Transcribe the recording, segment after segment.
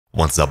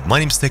What's up, my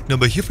name's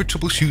TechNobo here for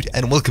Troubleshoot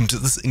and welcome to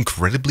this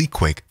incredibly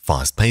quick,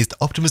 fast-paced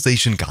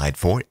optimization guide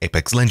for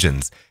Apex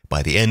Legends.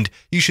 By the end,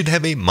 you should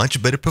have a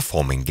much better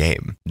performing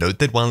game. Note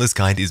that while this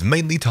guide is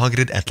mainly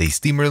targeted at the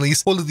Steam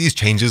release, all of these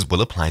changes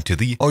will apply to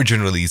the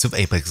origin release of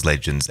Apex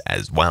Legends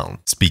as well.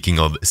 Speaking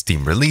of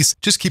Steam release,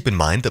 just keep in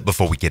mind that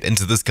before we get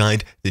into this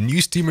guide, the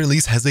new Steam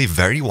release has a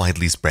very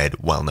widely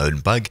spread, well-known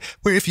bug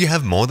where if you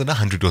have more than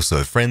 100 or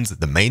so friends,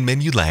 the main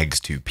menu lags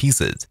to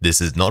pieces.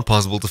 This is not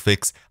possible to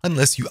fix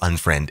unless you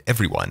unfriend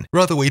everyone.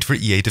 Rather wait for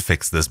EA to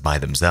fix this by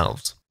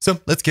themselves. So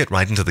let's get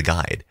right into the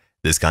guide.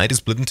 This guide is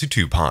split into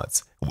two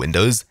parts,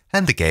 Windows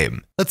and the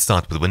game. Let's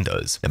start with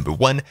Windows. Number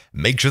 1,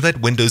 make sure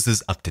that Windows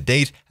is up to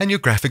date and your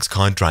graphics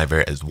card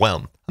driver as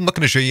well. I'm not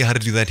going to show you how to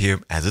do that here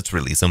as it's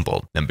really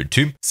simple. Number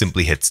 2,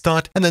 simply hit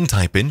start and then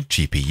type in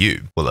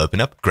GPU. We'll open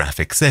up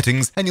graphics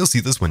settings and you'll see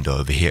this window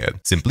over here.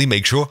 Simply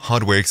make sure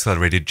hardware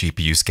accelerated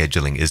GPU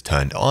scheduling is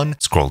turned on,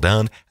 scroll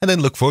down and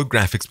then look for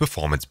graphics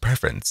performance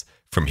preference.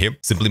 From here,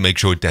 simply make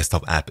sure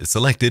desktop app is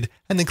selected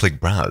and then click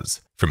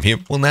browse. From here,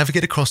 we'll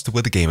navigate across to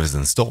where the game is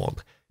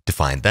installed. To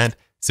find that,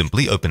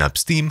 simply open up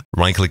Steam,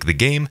 right-click the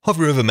game,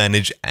 hover over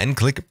Manage, and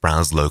click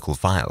Browse Local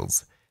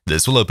Files.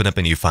 This will open up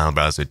a new file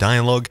browser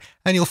dialog,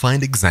 and you'll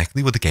find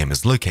exactly where the game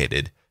is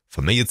located.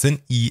 For me, it's in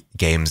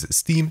eGames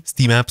Steam,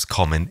 Steam Apps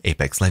Common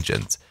Apex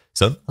Legends.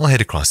 So I'll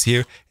head across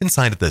here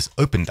inside of this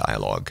open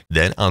dialog.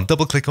 Then I'll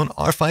double-click on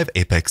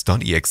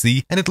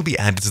r5apex.exe, and it'll be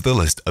added to the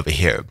list over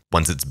here.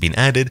 Once it's been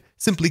added,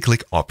 simply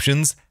click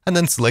Options, and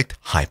then select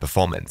High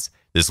Performance.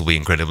 This will be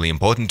incredibly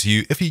important to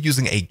you if you're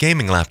using a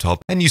gaming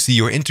laptop and you see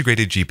your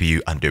integrated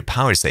GPU under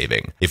power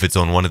saving. If it's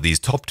on one of these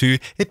top two,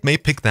 it may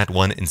pick that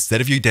one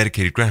instead of your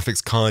dedicated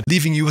graphics card,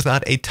 leaving you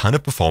without a ton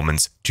of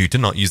performance due to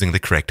not using the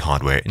correct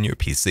hardware in your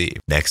PC.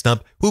 Next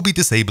up, we'll be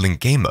disabling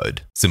game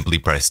mode. Simply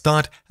press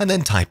start and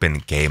then type in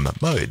game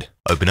mode.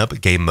 Open up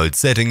game mode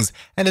settings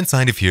and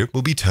inside of here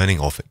we'll be turning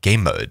off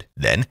game mode.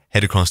 Then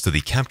head across to the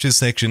captures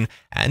section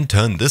and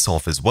turn this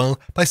off as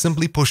well by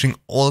simply pushing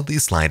all of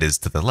these sliders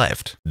to the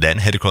left. Then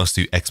head across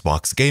to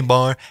Xbox Game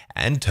Bar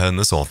and turn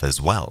this off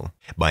as well.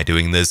 By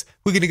doing this,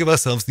 we're going to give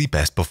ourselves the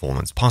best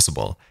performance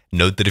possible.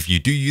 Note that if you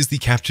do use the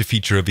capture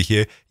feature over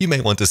here, you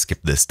may want to skip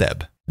this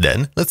step.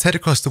 Then, let's head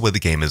across to where the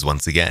game is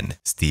once again.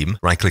 Steam,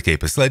 right-click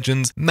Apex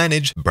Legends,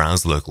 Manage,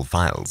 Browse Local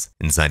Files.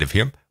 Inside of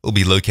here, we'll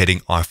be locating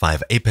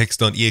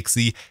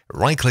r5apex.exe,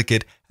 right-click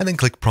it, and then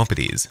click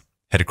Properties.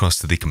 Head across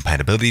to the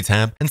Compatibility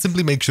tab and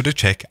simply make sure to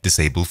check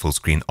Disable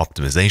Fullscreen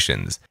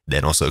Optimizations.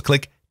 Then also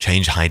click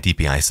Change High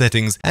DPI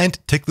Settings and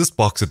tick this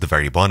box at the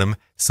very bottom,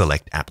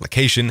 select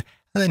Application,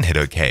 and then hit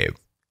OK.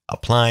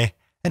 Apply,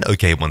 and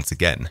OK once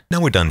again.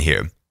 Now we're done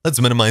here. Let's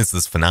minimize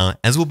this for now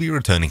as we'll be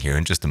returning here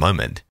in just a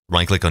moment.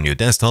 Right-click on your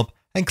desktop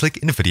and click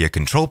NVIDIA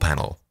Control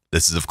Panel.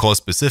 This is of course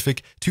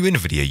specific to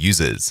NVIDIA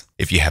users.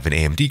 If you have an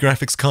AMD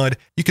graphics card,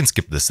 you can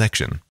skip this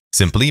section.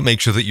 Simply make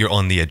sure that you're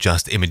on the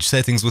Adjust Image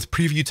Settings with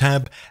Preview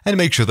tab and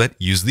make sure that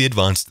Use the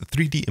Advanced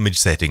 3D Image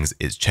Settings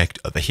is checked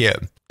over here.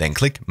 Then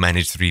click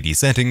Manage 3D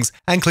Settings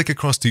and click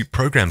across to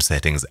Program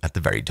Settings at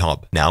the very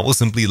top. Now we'll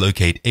simply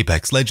locate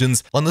Apex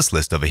Legends on this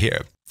list over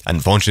here.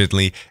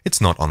 Unfortunately, it's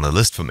not on the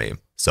list for me.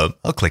 So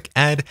I'll click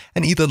Add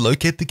and either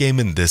locate the game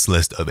in this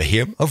list over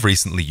here of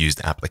recently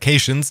used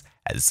applications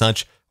as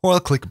such, or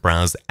I'll click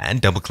Browse and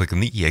double click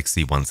on the exe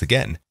once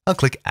again. I'll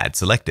click Add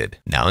Selected.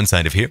 Now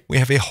inside of here, we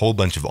have a whole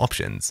bunch of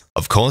options.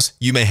 Of course,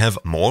 you may have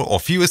more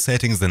or fewer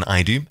settings than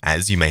I do,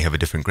 as you may have a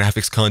different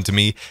graphics card to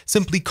me.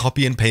 Simply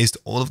copy and paste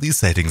all of these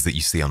settings that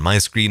you see on my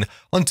screen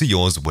onto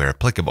yours where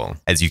applicable.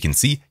 As you can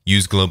see,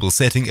 Use Global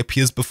Setting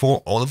appears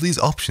before all of these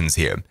options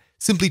here.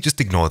 Simply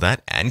just ignore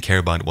that and care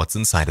about what's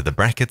inside of the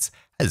brackets.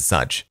 As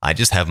such, I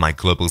just have my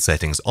global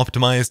settings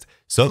optimized,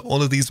 so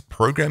all of these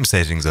program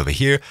settings over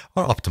here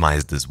are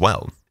optimized as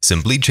well.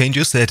 Simply change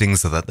your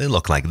settings so that they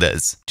look like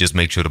this. Just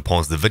make sure to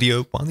pause the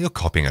video while you're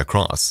copying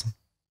across.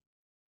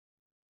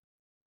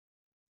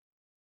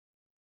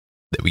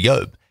 There we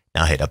go.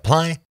 Now hit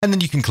Apply, and then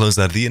you can close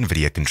out the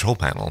NVIDIA Control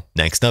Panel.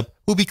 Next up,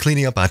 we'll be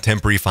cleaning up our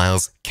temporary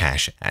files,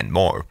 cache, and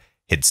more.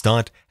 Hit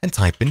Start and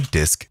type in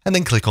Disk, and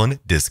then click on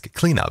Disk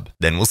Cleanup.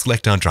 Then we'll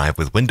select our drive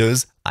with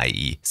Windows,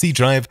 i.e. C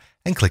drive,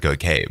 and click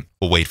OK.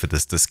 We'll wait for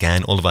this to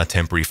scan all of our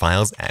temporary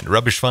files and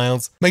rubbish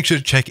files. Make sure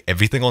to check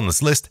everything on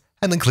this list,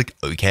 and then click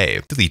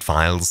OK. Delete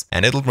files,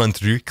 and it'll run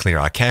through, clear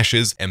our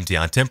caches, empty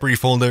our temporary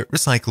folder,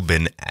 recycle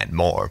bin, and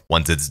more.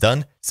 Once it's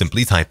done,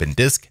 simply type in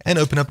Disk and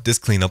open up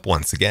Disk Cleanup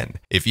once again.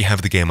 If you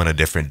have the game on a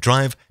different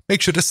drive,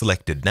 make sure to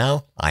select it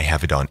now. I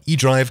have it on E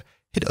drive,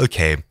 hit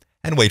OK,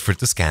 and wait for it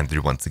to scan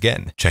through once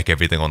again. Check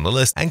everything on the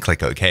list and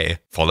click OK,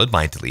 followed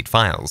by Delete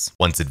Files.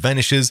 Once it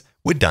vanishes,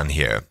 we're done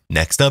here.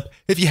 Next up,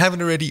 if you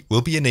haven't already, we'll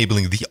be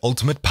enabling the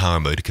Ultimate Power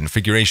Mode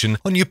configuration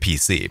on your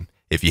PC.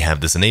 If you have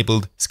this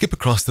enabled, skip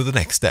across to the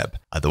next step.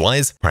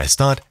 Otherwise, press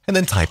Start and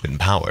then type in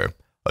Power.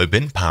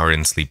 Open Power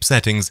and Sleep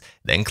Settings,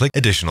 then click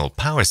Additional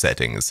Power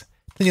Settings.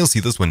 Then you'll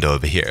see this window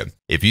over here.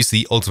 If you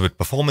see Ultimate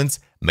Performance,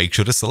 make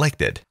sure to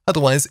select it.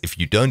 Otherwise, if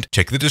you don't,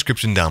 check the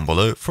description down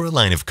below for a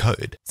line of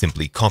code.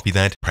 Simply copy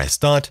that, press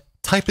Start,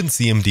 type in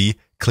CMD,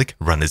 click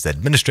Run as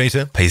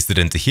Administrator, paste it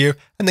into here,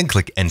 and then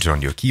click Enter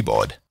on your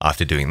keyboard.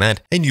 After doing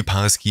that, a new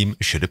power scheme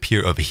should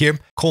appear over here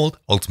called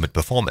Ultimate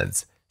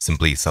Performance.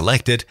 Simply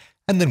select it,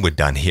 and then we're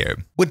done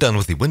here. We're done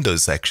with the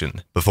Windows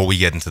section. Before we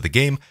get into the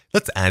game,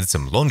 let's add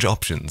some launch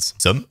options.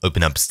 So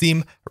open up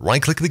Steam,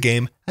 right-click the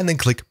game, and then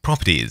click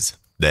Properties.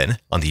 Then,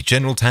 on the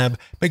General tab,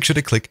 make sure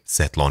to click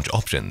Set Launch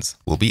Options.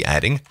 We'll be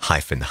adding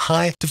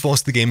 -high to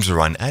force the game to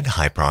run at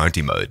high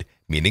priority mode,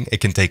 meaning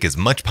it can take as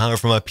much power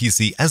from our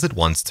PC as it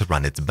wants to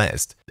run its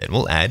best. Then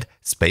we'll add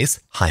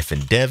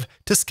 -dev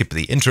to skip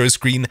the intro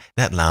screen,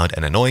 that loud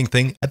and annoying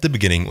thing at the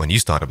beginning when you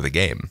start up the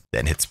game.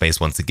 Then hit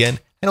space once again,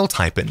 and I'll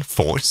type in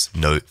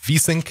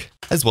forcenovsync,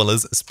 as well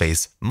as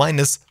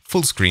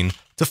 -fullscreen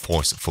to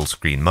force full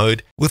screen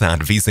mode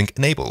without VSync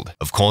enabled.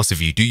 Of course, if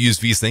you do use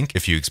VSync,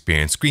 if you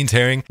experience screen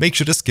tearing, make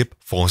sure to skip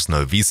force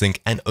no VSync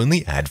and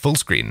only add full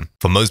screen.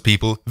 For most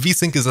people,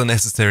 VSync is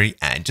unnecessary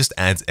and just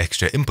adds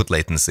extra input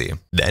latency.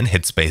 Then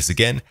hit space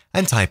again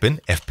and type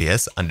in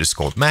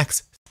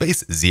FPS_max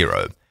space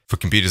 0. For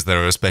computers that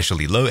are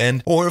especially low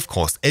end, or of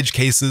course edge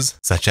cases,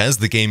 such as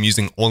the game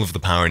using all of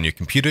the power in your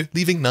computer,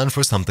 leaving none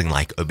for something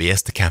like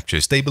OBS to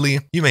capture stably,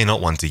 you may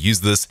not want to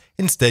use this.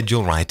 Instead,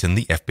 you'll write in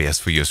the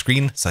FPS for your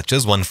screen, such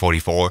as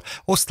 144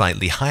 or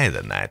slightly higher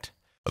than that.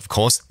 Of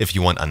course, if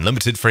you want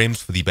unlimited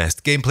frames for the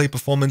best gameplay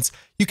performance,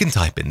 you can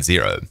type in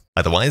 0.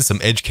 Otherwise, some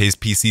edge case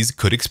PCs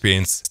could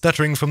experience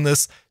stuttering from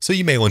this, so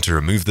you may want to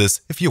remove this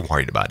if you're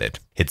worried about it.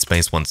 Hit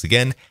space once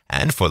again,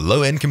 and for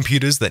low-end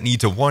computers that need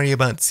to worry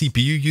about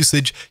CPU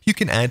usage, you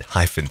can add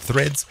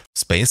 -threads,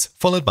 space,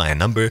 followed by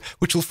a number,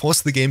 which will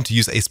force the game to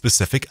use a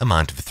specific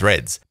amount of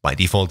threads. By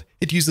default,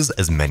 it uses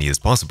as many as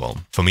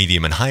possible. For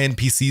medium and high-end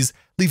PCs,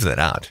 leave that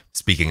out.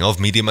 Speaking of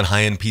medium and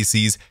high-end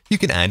PCs, you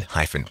can add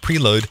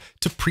 -preload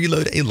to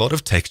preload a lot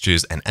of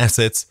textures and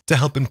assets to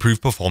help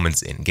improve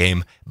performance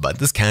in-game, but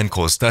this can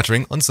cause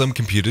stuttering on some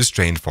computers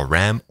trained for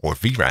RAM or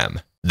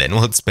VRAM. Then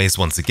we'll hit space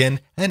once again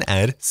and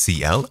add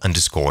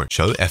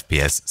CL_show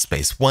FPS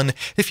space 1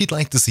 if you'd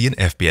like to see an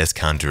FPS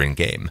counter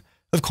in-game.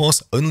 Of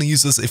course, only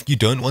use this if you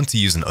don't want to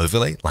use an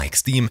overlay like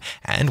Steam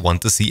and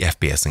want to see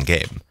FPS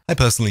in-game. I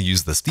personally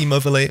use the Steam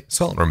overlay,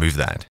 so I'll remove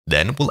that.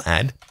 Then we'll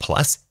add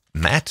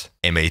 +mat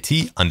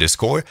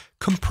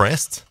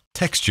compressed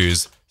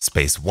textures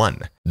space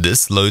 1.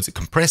 This loads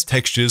compressed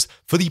textures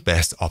for the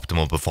best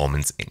optimal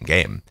performance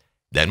in-game.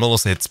 Then we'll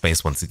also hit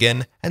space once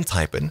again and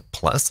type in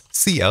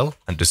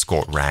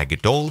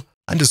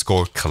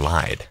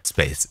 +CL_ragdoll_collide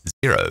space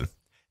 0.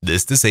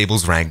 This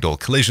disables ragdoll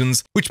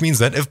collisions, which means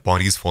that if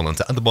bodies fall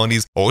onto other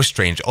bodies or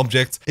strange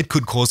objects, it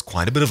could cause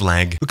quite a bit of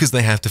lag because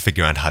they have to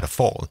figure out how to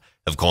fall.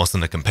 Of course,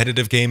 in a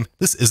competitive game,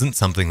 this isn't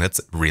something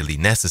that's really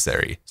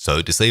necessary,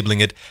 so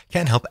disabling it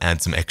can help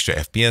add some extra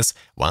FPS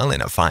while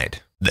in a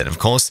fight. Then of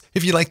course,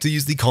 if you like to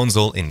use the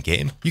console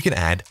in-game, you can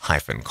add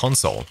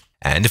 -console.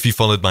 And if you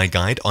followed my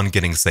guide on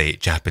getting, say,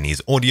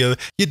 Japanese audio,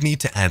 you'd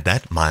need to add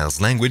that Miles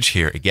language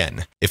here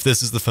again. If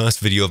this is the first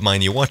video of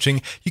mine you're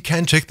watching, you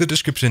can check the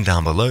description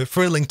down below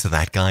for a link to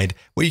that guide,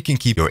 where you can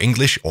keep your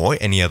English or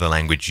any other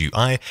language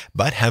UI,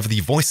 but have the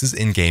voices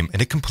in-game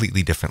in a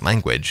completely different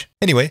language.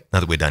 Anyway, now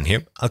that we're done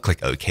here, I'll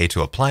click OK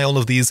to apply all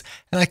of these,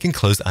 and I can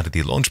close out of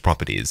the launch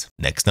properties.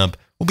 Next up,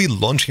 we'll be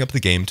launching up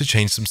the game to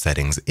change some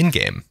settings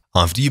in-game.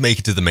 After you make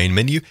it to the main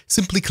menu,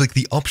 simply click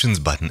the Options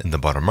button in the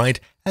bottom right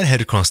and head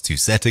across to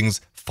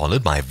Settings,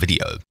 followed by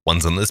Video.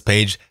 Once on this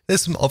page,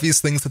 there's some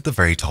obvious things at the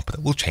very top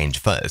that will change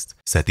first.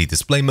 Set the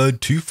display mode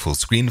to full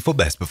screen for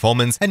best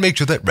performance and make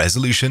sure that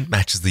resolution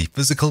matches the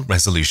physical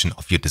resolution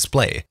of your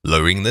display.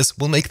 Lowering this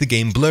will make the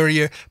game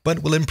blurrier,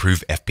 but will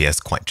improve FPS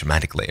quite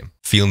dramatically.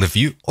 Field of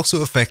view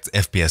also affects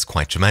FPS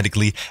quite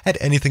dramatically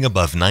at anything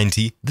above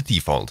 90, the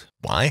default.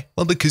 Why?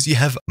 Well, because you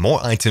have more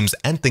items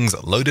and things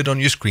loaded on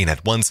your screen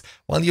at once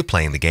while you're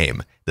playing the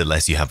game. The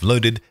less you have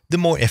loaded, the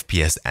more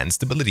FPS and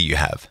stability you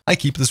have. I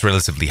keep this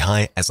relatively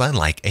high as I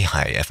like a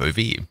high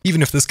FOV,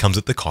 even if this comes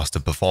at the cost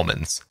of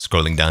performance.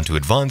 Scrolling down to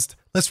advanced,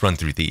 let's run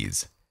through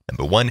these.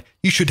 Number 1,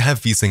 you should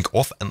have VSync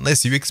off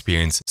unless you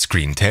experience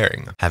screen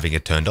tearing. Having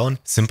it turned on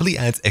simply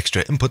adds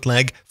extra input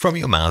lag from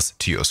your mouse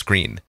to your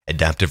screen.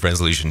 Adaptive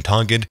resolution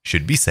target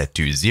should be set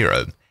to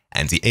 0.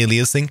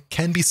 Anti-aliasing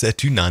can be set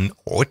to none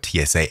or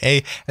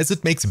TSAA as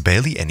it makes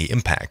barely any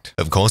impact.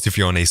 Of course, if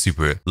you're on a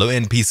super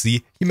low-end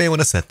PC, you may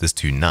want to set this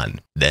to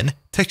none. Then,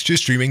 texture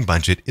streaming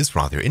budget is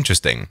rather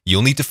interesting.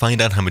 You'll need to find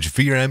out how much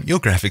VRAM your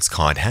graphics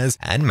card has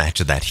and match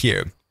that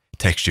here.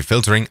 Texture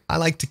filtering I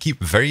like to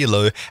keep very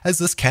low as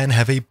this can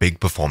have a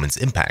big performance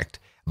impact.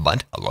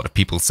 But a lot of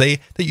people say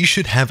that you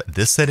should have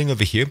this setting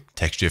over here,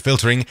 texture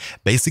filtering,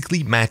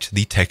 basically match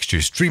the texture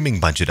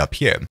streaming budget up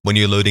here. When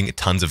you're loading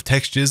tons of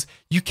textures,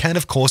 you can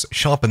of course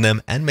sharpen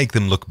them and make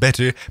them look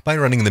better by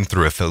running them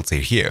through a filter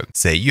here.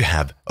 Say you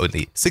have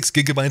only 6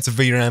 GB of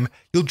VRAM,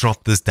 you'll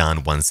drop this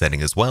down one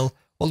setting as well,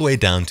 all the way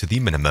down to the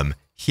minimum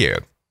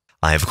here.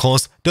 I of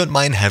course don't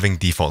mind having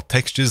default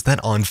textures that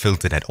aren't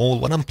filtered at all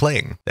when I'm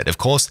playing. That of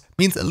course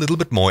means a little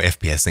bit more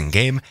FPS in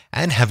game,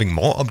 and having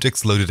more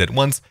objects loaded at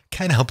once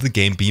can help the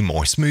game be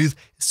more smooth,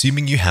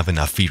 assuming you have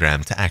enough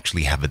VRAM to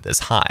actually have it this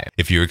high.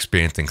 If you're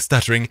experiencing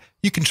stuttering,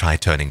 you can try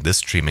turning this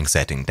streaming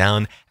setting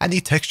down and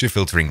the texture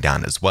filtering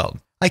down as well.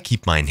 I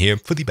keep mine here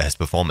for the best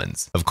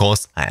performance. Of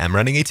course, I am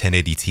running a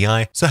 1080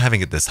 Ti, so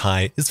having it this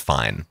high is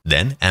fine.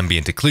 Then,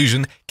 ambient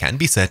occlusion can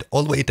be set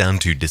all the way down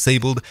to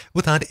disabled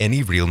without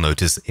any real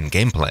notice in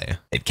gameplay.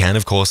 It can,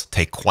 of course,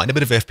 take quite a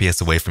bit of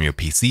FPS away from your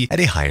PC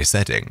at a higher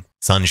setting.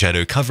 Sun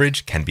shadow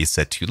coverage can be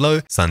set to low,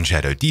 sun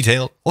shadow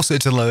detail also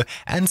to low,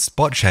 and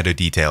spot shadow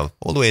detail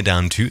all the way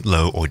down to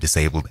low or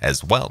disabled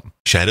as well.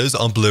 Shadows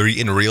are blurry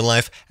in real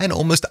life and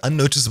almost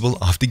unnoticeable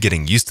after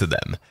getting used to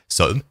them,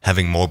 so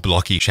having more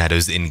blocky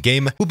shadows in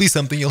game will be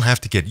something you'll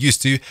have to get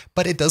used to,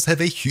 but it does have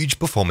a huge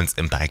performance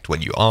impact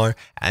when you are,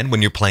 and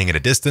when you're playing at a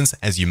distance,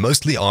 as you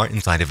mostly are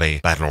inside of a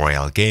battle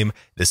royale game,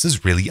 this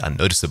is really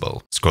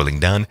unnoticeable. Scrolling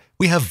down,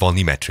 we have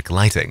volumetric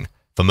lighting.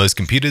 For most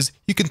computers,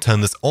 you can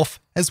turn this off,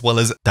 as well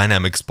as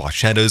dynamic spot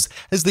shadows,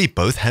 as they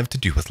both have to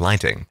do with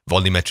lighting.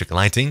 Volumetric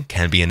lighting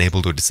can be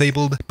enabled or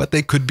disabled, but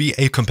there could be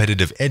a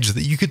competitive edge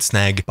that you could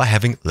snag by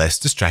having less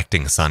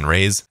distracting sun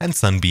rays and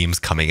sunbeams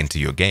coming into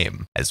your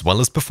game, as well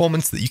as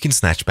performance that you can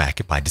snatch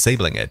back by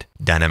disabling it.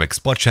 Dynamic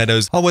spot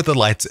shadows are where the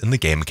lights in the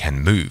game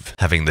can move.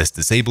 Having this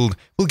disabled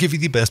will give you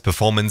the best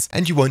performance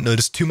and you won't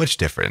notice too much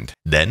different.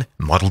 Then,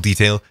 model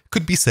detail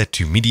could be set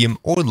to medium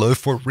or low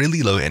for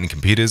really low-end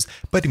computers,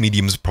 but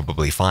medium's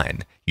probably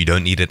fine. You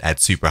don't need it at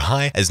super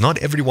high, as not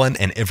everyone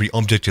and every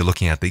object you're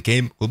looking at the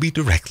game will be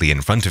directly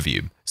in front of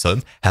you.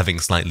 So, having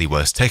slightly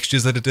worse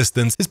textures at a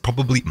distance is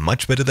probably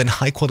much better than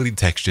high-quality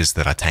textures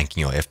that are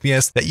tanking your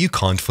FPS that you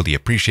can't fully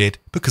appreciate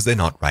because they're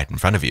not right in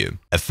front of you.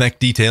 Effect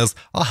details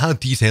are how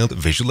detailed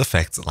visual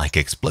effects like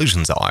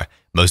explosions are.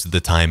 Most of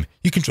the time,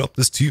 you can drop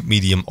this to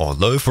medium or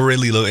low for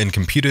really low-end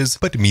computers,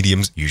 but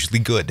medium's usually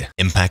good.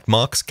 Impact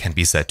marks can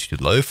be set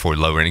to low for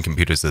lower-end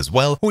computers as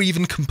well, or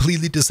even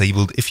completely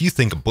disabled if you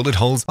think bullet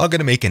holes are going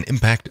to make an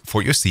impact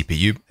for your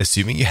CPU,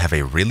 assuming you have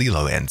a really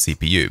low-end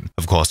CPU.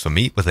 Of course, for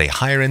me, with a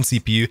higher-end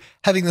CPU,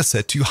 having this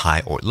set to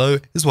high or low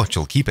is what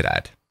you'll keep it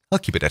at. I'll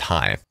keep it at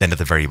high. Then at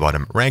the very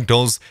bottom,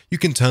 ragdolls, you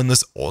can turn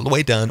this all the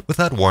way down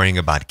without worrying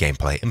about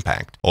gameplay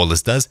impact. All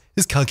this does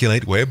is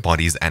calculate where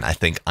bodies and I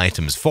think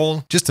items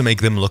fall, just to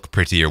make them look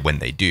prettier when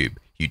they do.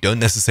 You don't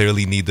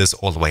necessarily need this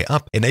all the way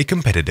up in a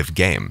competitive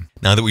game.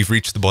 Now that we've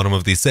reached the bottom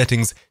of these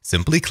settings,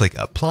 simply click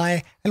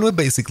apply and we're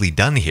basically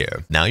done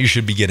here. Now you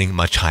should be getting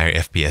much higher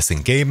FPS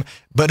in game,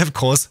 but of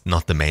course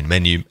not the main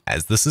menu,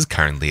 as this is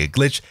currently a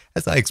glitch,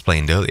 as I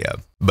explained earlier.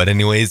 But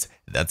anyways,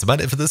 that's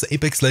about it for this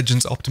Apex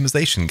Legends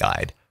optimization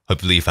guide.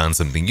 Hopefully you found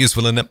something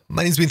useful in it.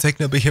 My name's been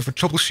TechNobo here for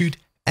Troubleshoot,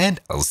 and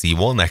I'll see you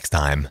all next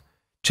time.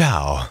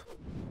 Ciao.